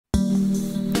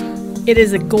It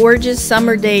is a gorgeous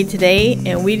summer day today,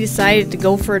 and we decided to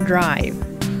go for a drive.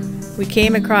 We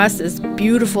came across this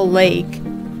beautiful lake,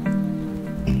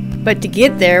 but to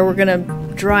get there we're going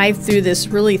to drive through this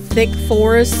really thick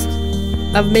forest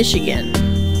of Michigan.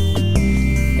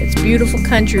 It's beautiful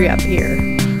country up here.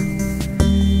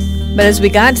 But as we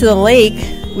got to the lake,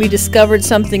 we discovered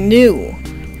something new.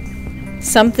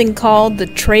 Something called the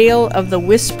Trail of the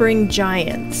Whispering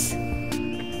Giants.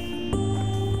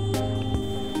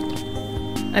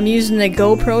 I'm using the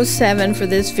GoPro 7 for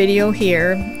this video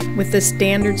here with the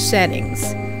standard settings,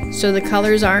 so the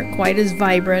colors aren't quite as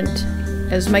vibrant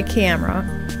as my camera.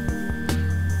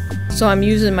 So I'm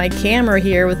using my camera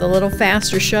here with a little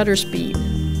faster shutter speed,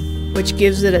 which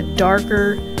gives it a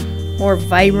darker, more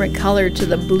vibrant color to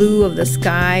the blue of the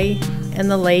sky and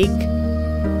the lake.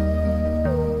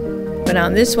 But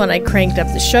on this one I cranked up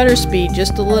the shutter speed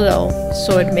just a little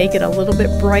so it'd make it a little bit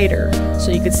brighter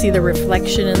so you could see the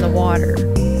reflection in the water.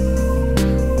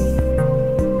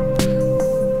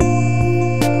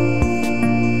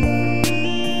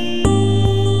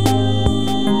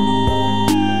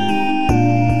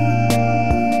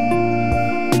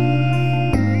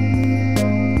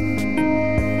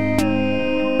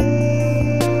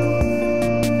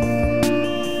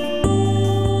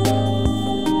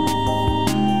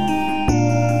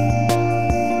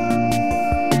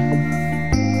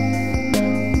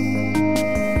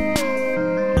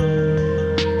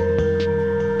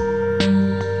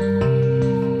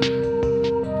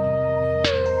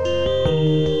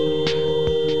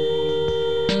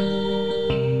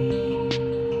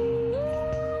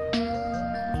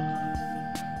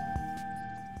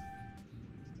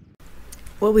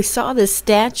 Well, we saw this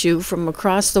statue from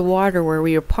across the water where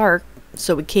we were parked,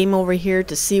 so we came over here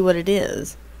to see what it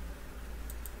is.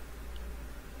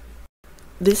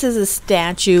 This is a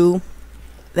statue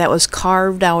that was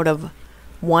carved out of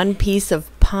one piece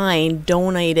of pine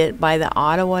donated by the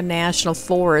Ottawa National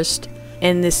Forest,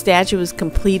 and this statue was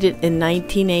completed in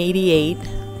 1988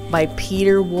 by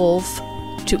Peter Wolf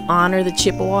to honor the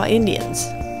Chippewa Indians.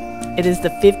 It is the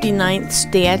 59th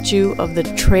statue of the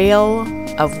Trail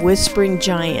of Whispering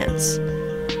Giants.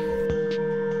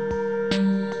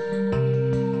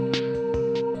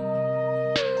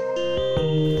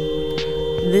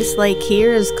 This lake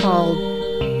here is called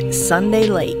Sunday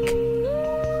Lake.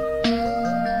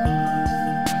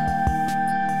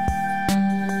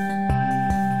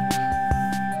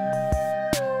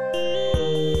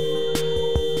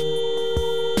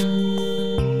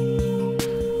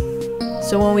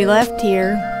 So when we left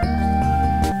here,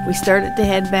 we started to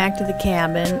head back to the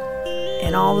cabin,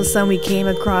 and all of a sudden we came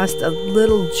across a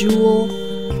little jewel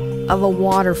of a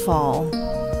waterfall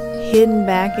hidden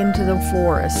back into the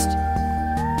forest.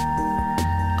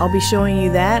 I'll be showing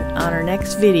you that on our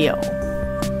next video.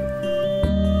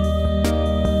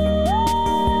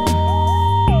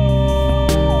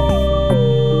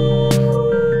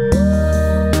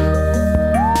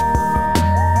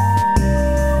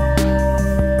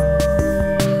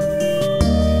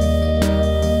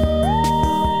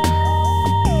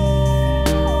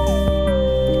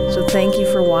 So thank you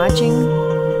for watching,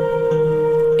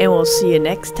 and we'll see you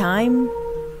next time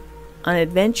on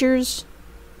Adventures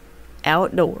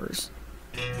Outdoors.